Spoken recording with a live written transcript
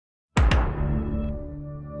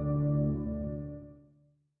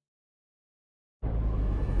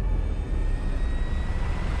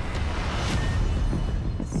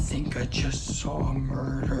think I just saw a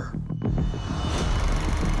murder.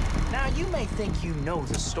 Now, you may think you know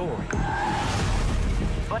the story,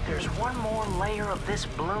 but there's one more layer of this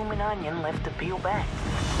bloomin' onion left to peel back.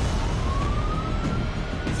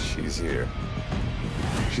 She's here.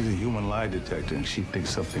 She's a human lie detector, and she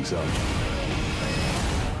thinks something's up.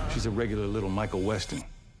 She's a regular little Michael Weston.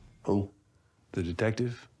 Who? The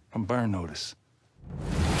detective from Burn Notice.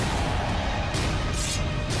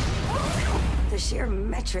 The sheer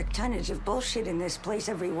metric tonnage of bullshit in this place,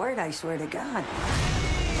 every word, I swear to God.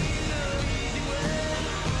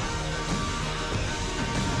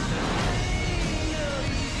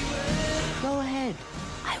 Go ahead.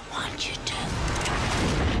 I want you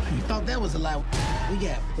to. You thought that was a lie? We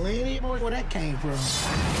got plenty more where that came from.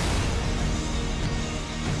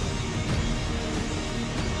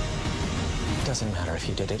 It doesn't matter if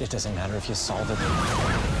you did it. It doesn't matter if you solve it.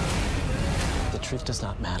 The truth does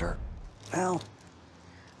not matter. Well,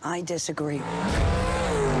 I disagree.